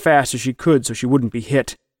 moving as fast as she could so she wouldn't be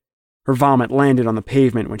hit. Her vomit landed on the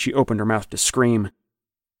pavement when she opened her mouth to scream.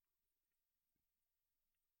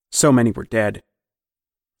 So many were dead.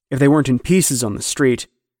 If they weren't in pieces on the street,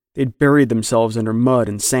 they'd buried themselves under mud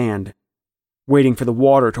and sand, waiting for the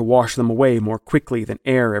water to wash them away more quickly than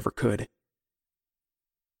air ever could.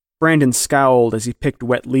 Brandon scowled as he picked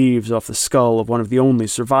wet leaves off the skull of one of the only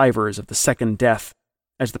survivors of the second death,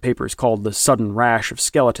 as the papers called the sudden rash of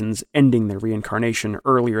skeletons ending their reincarnation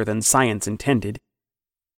earlier than science intended.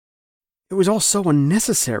 It was all so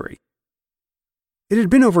unnecessary. It had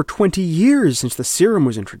been over 20 years since the serum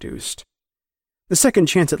was introduced. The second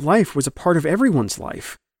chance at life was a part of everyone's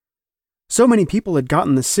life. So many people had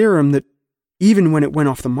gotten the serum that, even when it went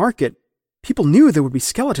off the market, people knew there would be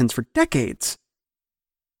skeletons for decades.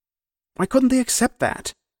 Why couldn't they accept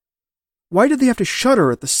that? Why did they have to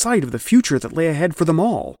shudder at the sight of the future that lay ahead for them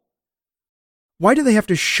all? Why did they have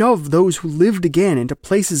to shove those who lived again into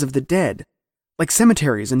places of the dead, like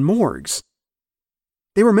cemeteries and morgues?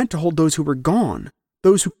 They were meant to hold those who were gone,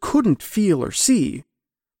 those who couldn't feel or see,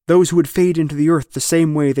 those who would fade into the earth the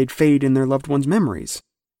same way they'd fade in their loved ones' memories.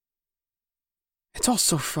 It's all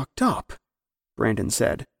so fucked up, Brandon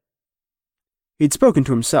said. He'd spoken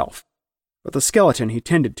to himself, but the skeleton he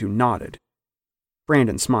tended to nodded.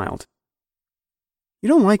 Brandon smiled. You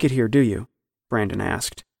don't like it here, do you? Brandon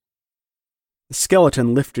asked. The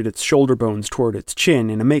skeleton lifted its shoulder bones toward its chin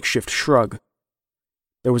in a makeshift shrug.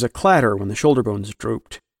 There was a clatter when the shoulder bones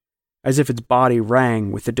drooped, as if its body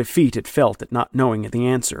rang with the defeat it felt at not knowing the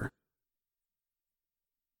answer.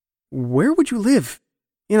 Where would you live?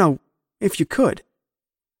 If you could.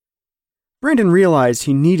 Brandon realized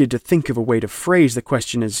he needed to think of a way to phrase the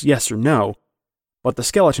question as yes or no, but the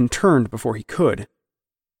skeleton turned before he could.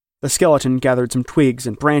 The skeleton gathered some twigs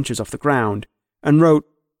and branches off the ground and wrote,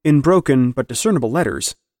 in broken but discernible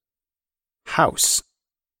letters, House.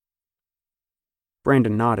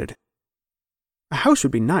 Brandon nodded. A house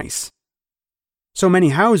would be nice. So many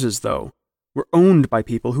houses, though, were owned by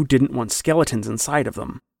people who didn't want skeletons inside of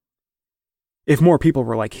them. If more people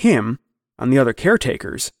were like him, and the other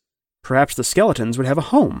caretakers, perhaps the skeletons would have a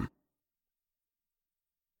home.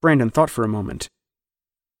 Brandon thought for a moment.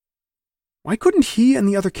 Why couldn't he and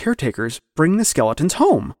the other caretakers bring the skeletons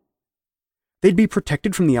home? They'd be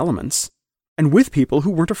protected from the elements, and with people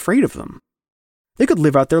who weren't afraid of them. They could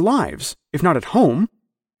live out their lives, if not at home,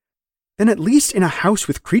 then at least in a house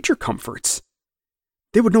with creature comforts.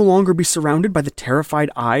 They would no longer be surrounded by the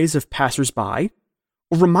terrified eyes of passers-by,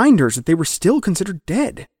 or reminders that they were still considered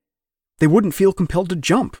dead. They wouldn't feel compelled to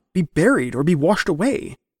jump, be buried, or be washed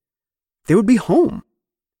away. They would be home.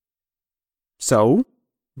 So,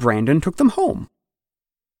 Brandon took them home.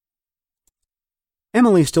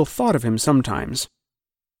 Emily still thought of him sometimes.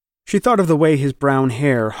 She thought of the way his brown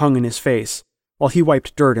hair hung in his face while he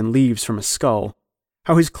wiped dirt and leaves from his skull,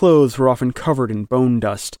 how his clothes were often covered in bone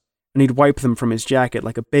dust, and he'd wipe them from his jacket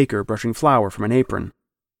like a baker brushing flour from an apron.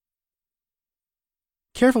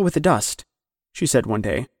 Careful with the dust, she said one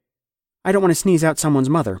day. I don't want to sneeze out someone's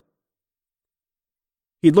mother.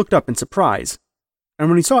 He'd looked up in surprise, and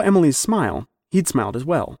when he saw Emily's smile, he'd smiled as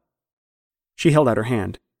well. She held out her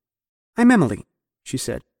hand. I'm Emily, she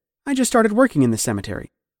said. I just started working in this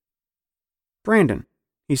cemetery. Brandon,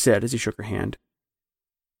 he said as he shook her hand.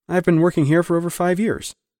 I've been working here for over 5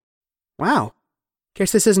 years. Wow.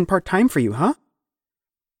 Guess this isn't part-time for you, huh?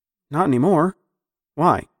 Not anymore.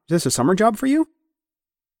 Why? Is this a summer job for you?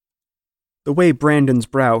 The way Brandon's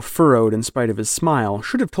brow furrowed in spite of his smile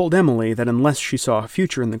should have told Emily that unless she saw a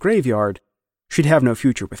future in the graveyard, she'd have no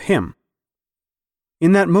future with him.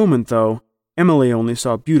 In that moment, though, Emily only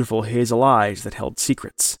saw beautiful hazel eyes that held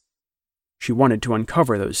secrets. She wanted to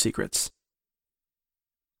uncover those secrets.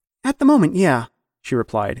 At the moment, yeah, she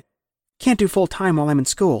replied. Can't do full-time while I'm in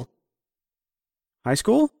school. High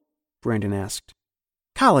school? Brandon asked.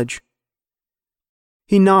 College.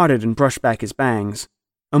 He nodded and brushed back his bangs,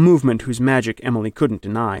 a movement whose magic Emily couldn't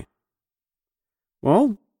deny.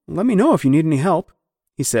 Well, let me know if you need any help,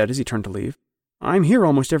 he said as he turned to leave. I'm here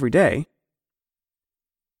almost every day.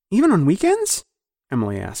 Even on weekends?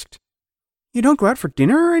 Emily asked. You don't go out for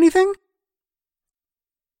dinner or anything?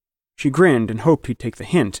 She grinned and hoped he'd take the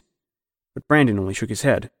hint, but Brandon only shook his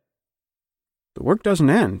head. The work doesn't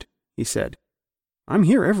end, he said. I'm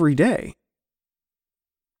here every day.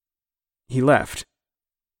 He left.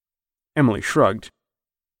 Emily shrugged.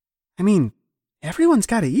 I mean, everyone's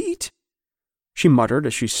got to eat, she muttered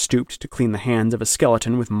as she stooped to clean the hands of a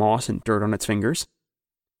skeleton with moss and dirt on its fingers.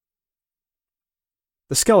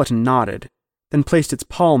 The skeleton nodded, then placed its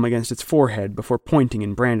palm against its forehead before pointing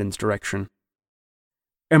in Brandon's direction.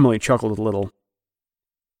 Emily chuckled a little.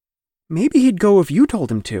 Maybe he'd go if you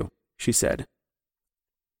told him to, she said.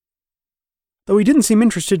 Though he didn't seem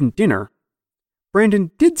interested in dinner,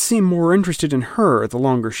 Brandon did seem more interested in her the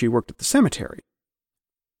longer she worked at the cemetery.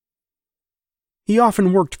 He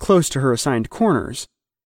often worked close to her assigned corners,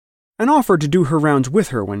 and offered to do her rounds with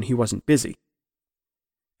her when he wasn't busy.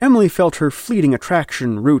 Emily felt her fleeting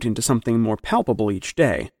attraction root into something more palpable each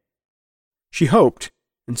day. She hoped,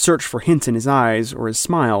 and searched for hints in his eyes or his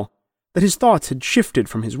smile, that his thoughts had shifted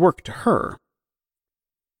from his work to her.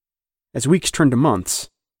 As weeks turned to months,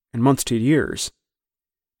 and months to years,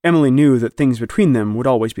 Emily knew that things between them would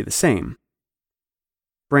always be the same.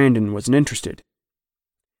 Brandon wasn't interested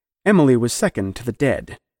Emily was second to the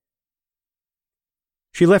dead.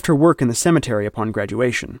 She left her work in the cemetery upon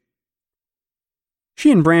graduation.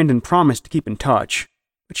 She and Brandon promised to keep in touch,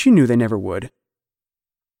 but she knew they never would.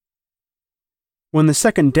 When the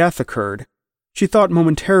second death occurred, she thought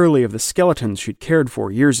momentarily of the skeletons she'd cared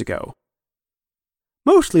for years ago.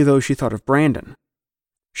 Mostly, though, she thought of Brandon.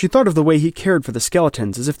 She thought of the way he cared for the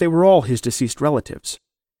skeletons as if they were all his deceased relatives.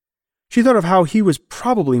 She thought of how he was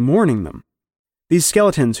probably mourning them, these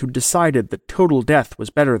skeletons who'd decided that total death was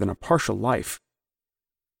better than a partial life.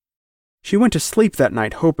 She went to sleep that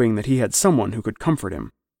night hoping that he had someone who could comfort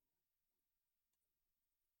him.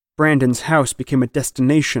 Brandon's house became a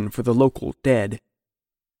destination for the local dead.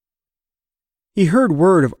 He heard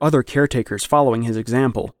word of other caretakers following his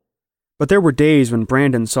example, but there were days when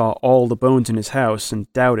Brandon saw all the bones in his house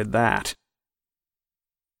and doubted that.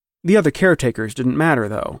 The other caretakers didn't matter,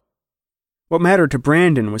 though. What mattered to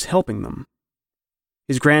Brandon was helping them.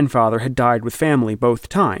 His grandfather had died with family both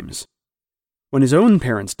times. When his own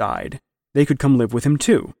parents died, they could come live with him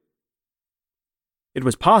too. It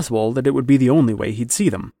was possible that it would be the only way he'd see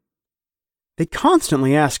them. They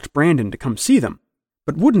constantly asked Brandon to come see them,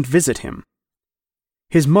 but wouldn't visit him.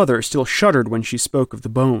 His mother still shuddered when she spoke of the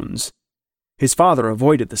bones. His father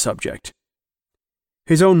avoided the subject.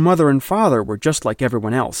 His own mother and father were just like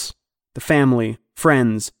everyone else, the family,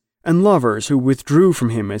 friends, and lovers who withdrew from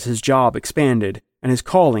him as his job expanded and his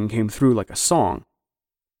calling came through like a song.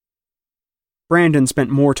 Brandon spent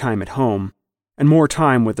more time at home, and more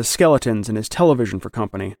time with the skeletons and his television for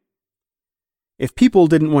company. If people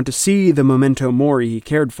didn't want to see the memento mori he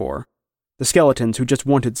cared for, the skeletons who just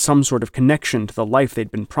wanted some sort of connection to the life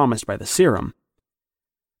they'd been promised by the serum,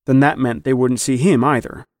 then that meant they wouldn't see him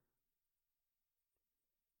either.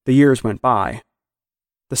 The years went by.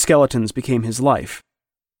 The skeletons became his life.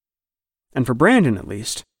 And for Brandon, at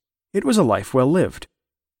least, it was a life well lived.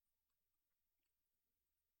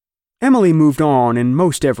 Emily moved on in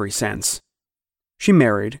most every sense. She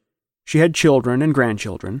married, she had children and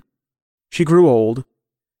grandchildren, she grew old,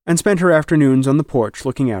 and spent her afternoons on the porch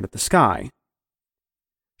looking out at the sky.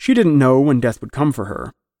 She didn't know when death would come for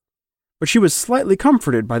her, but she was slightly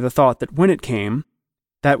comforted by the thought that when it came,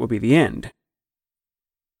 that would be the end.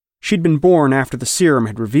 She'd been born after the serum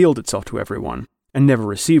had revealed itself to everyone, and never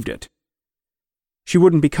received it. She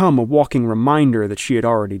wouldn't become a walking reminder that she had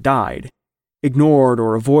already died, ignored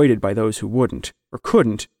or avoided by those who wouldn't, or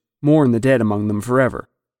couldn't, mourn the dead among them forever.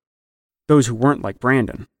 Those who weren't like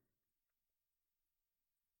Brandon.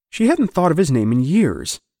 She hadn't thought of his name in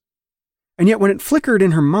years. And yet when it flickered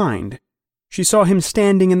in her mind, she saw him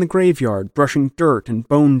standing in the graveyard brushing dirt and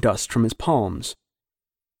bone dust from his palms.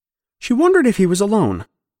 She wondered if he was alone.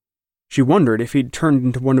 She wondered if he'd turned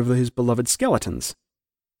into one of his beloved skeletons.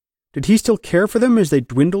 Did he still care for them as they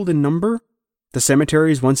dwindled in number? The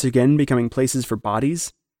cemeteries once again becoming places for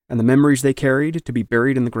bodies, and the memories they carried to be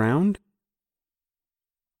buried in the ground?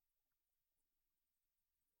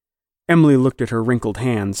 Emily looked at her wrinkled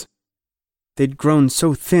hands. They'd grown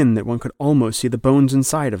so thin that one could almost see the bones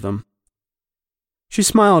inside of them. She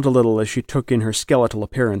smiled a little as she took in her skeletal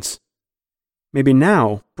appearance. Maybe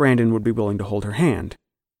now Brandon would be willing to hold her hand.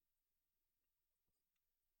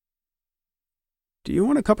 "Do you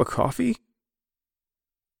want a cup of coffee?"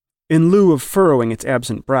 In lieu of furrowing its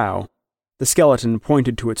absent brow, the skeleton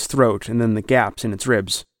pointed to its throat and then the gaps in its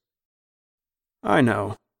ribs. "I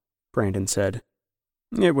know," Brandon said.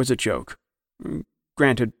 "It was a joke.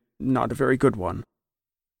 Granted, not a very good one."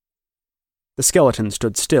 The skeleton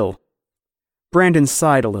stood still. Brandon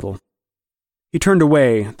sighed a little. He turned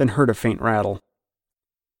away, then heard a faint rattle.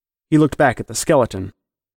 He looked back at the skeleton.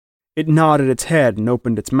 It nodded its head and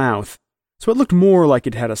opened its mouth, so it looked more like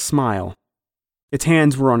it had a smile. Its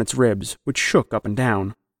hands were on its ribs, which shook up and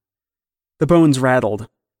down. The bones rattled,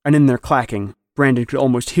 and in their clacking, Brandon could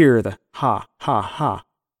almost hear the ha, ha, ha.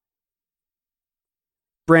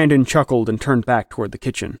 Brandon chuckled and turned back toward the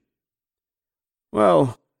kitchen.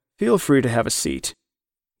 "Well, feel free to have a seat,"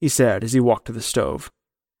 he said as he walked to the stove.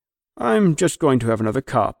 "I'm just going to have another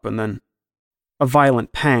cup, and then—" A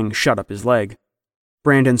violent pang shot up his leg.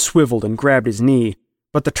 Brandon swiveled and grabbed his knee,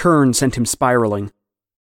 but the turn sent him spiraling.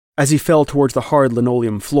 As he fell towards the hard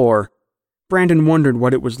linoleum floor, Brandon wondered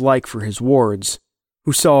what it was like for his wards,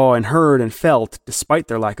 who saw and heard and felt despite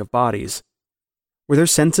their lack of bodies. Were their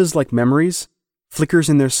senses like memories, flickers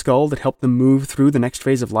in their skull that helped them move through the next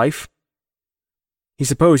phase of life? He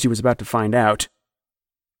supposed he was about to find out.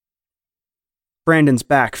 Brandon's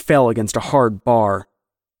back fell against a hard bar,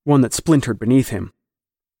 one that splintered beneath him.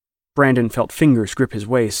 Brandon felt fingers grip his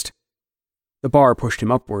waist. The bar pushed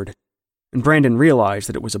him upward, and Brandon realized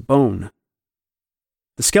that it was a bone.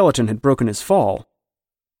 The skeleton had broken his fall.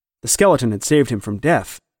 The skeleton had saved him from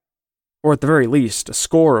death, or at the very least, a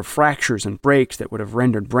score of fractures and breaks that would have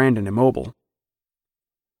rendered Brandon immobile.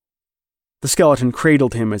 The skeleton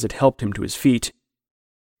cradled him as it helped him to his feet.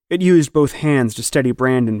 It used both hands to steady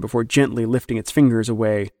Brandon before gently lifting its fingers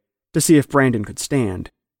away to see if Brandon could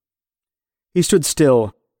stand. He stood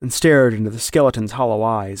still and stared into the skeleton's hollow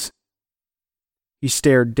eyes. He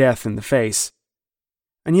stared death in the face.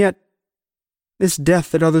 And yet, this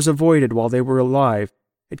death that others avoided while they were alive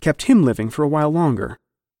had kept him living for a while longer.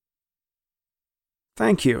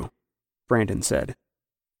 "Thank you," Brandon said.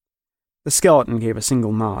 The skeleton gave a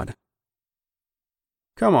single nod.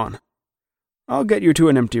 "Come on. I'll get you to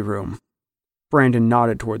an empty room." Brandon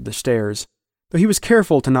nodded toward the stairs, though he was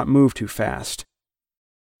careful to not move too fast.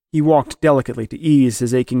 He walked delicately to ease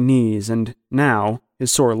his aching knees and, now,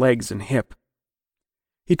 his sore legs and hip.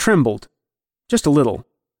 He trembled, just a little,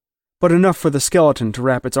 but enough for the skeleton to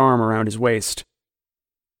wrap its arm around his waist.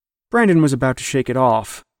 Brandon was about to shake it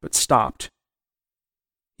off, but stopped.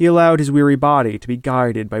 He allowed his weary body to be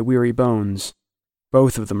guided by weary bones,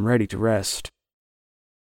 both of them ready to rest.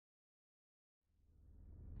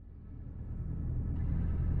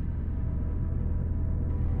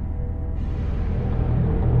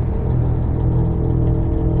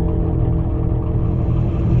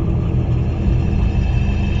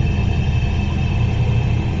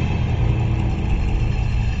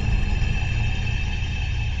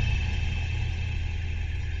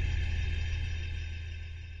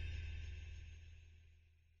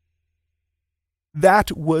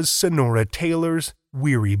 That was Sonora Taylor's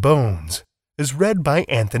Weary Bones, as read by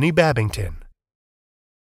Anthony Babington.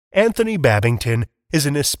 Anthony Babington is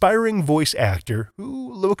an aspiring voice actor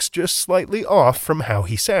who looks just slightly off from how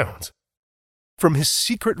he sounds. From his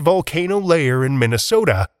secret volcano lair in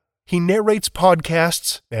Minnesota, he narrates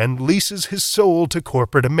podcasts and leases his soul to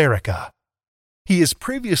corporate America. He has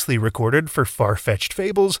previously recorded for Far-Fetched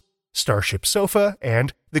Fables, Starship Sofa,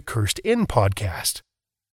 and the Cursed Inn podcast.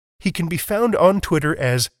 He can be found on Twitter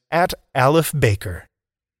as @AlephBaker.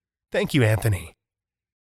 Thank you, Anthony.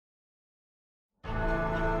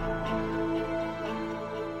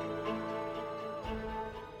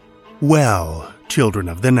 Well, children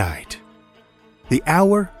of the night, the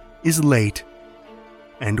hour is late,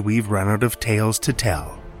 and we've run out of tales to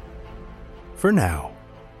tell. For now.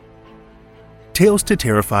 Tales to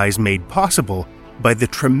Terrify is made possible by the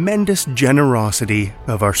tremendous generosity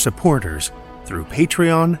of our supporters through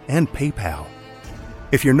Patreon and PayPal.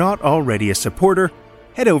 If you're not already a supporter,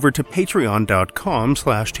 head over to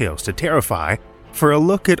patreon.com/Tales to Terrify for a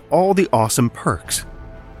look at all the awesome perks,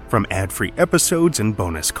 from ad-free episodes and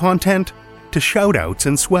bonus content to shout-outs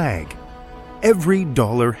and swag. Every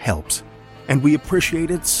dollar helps, and we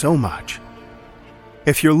appreciate it so much.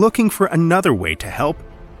 If you're looking for another way to help,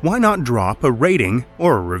 why not drop a rating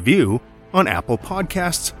or a review on Apple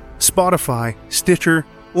Podcasts, Spotify, Stitcher,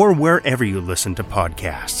 or wherever you listen to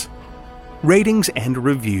podcasts. Ratings and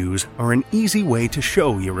reviews are an easy way to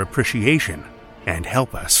show your appreciation and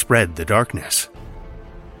help us spread the darkness.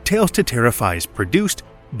 Tales to Terrify is produced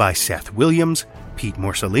by Seth Williams, Pete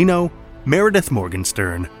Morcellino, Meredith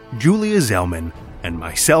Morgenstern, Julia Zellman, and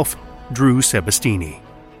myself, Drew Sebastini,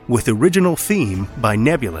 with original theme by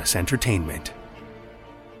Nebulous Entertainment.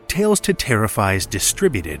 Tales to Terrify is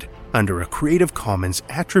distributed under a Creative Commons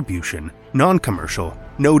Attribution, Non-Commercial,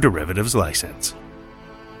 No Derivatives license.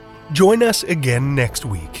 Join us again next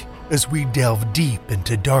week as we delve deep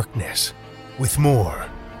into darkness with more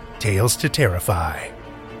Tales to Terrify.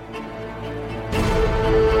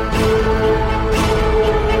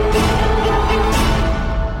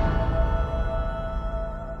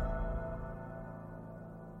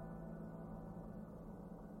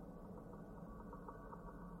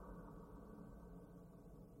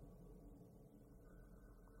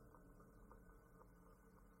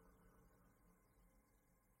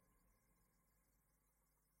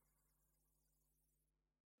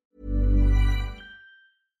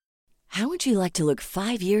 How would you like to look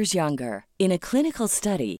 5 years younger? In a clinical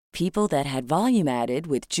study, people that had volume added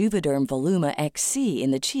with Juvederm Voluma XC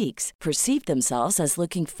in the cheeks perceived themselves as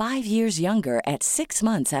looking 5 years younger at 6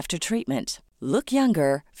 months after treatment. Look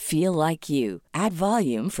younger, feel like you. Add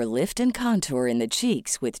volume for lift and contour in the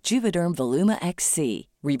cheeks with Juvederm Voluma XC.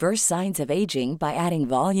 Reverse signs of aging by adding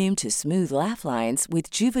volume to smooth laugh lines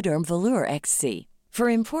with Juvederm Volure XC. For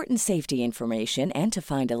important safety information and to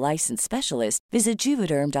find a licensed specialist, visit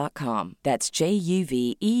Juvederm.com. That's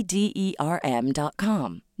JUVEDERM.com.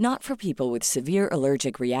 Not for people with severe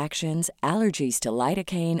allergic reactions, allergies to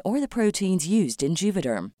lidocaine, or the proteins used in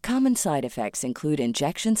Juvederm. Common side effects include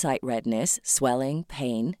injection site redness, swelling,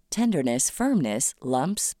 pain, tenderness, firmness,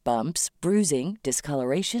 lumps, bumps, bruising,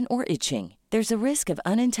 discoloration, or itching. There's a risk of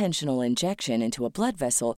unintentional injection into a blood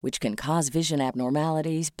vessel, which can cause vision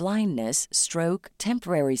abnormalities, blindness, stroke,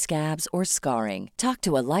 temporary scabs, or scarring. Talk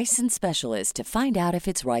to a licensed specialist to find out if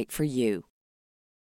it's right for you.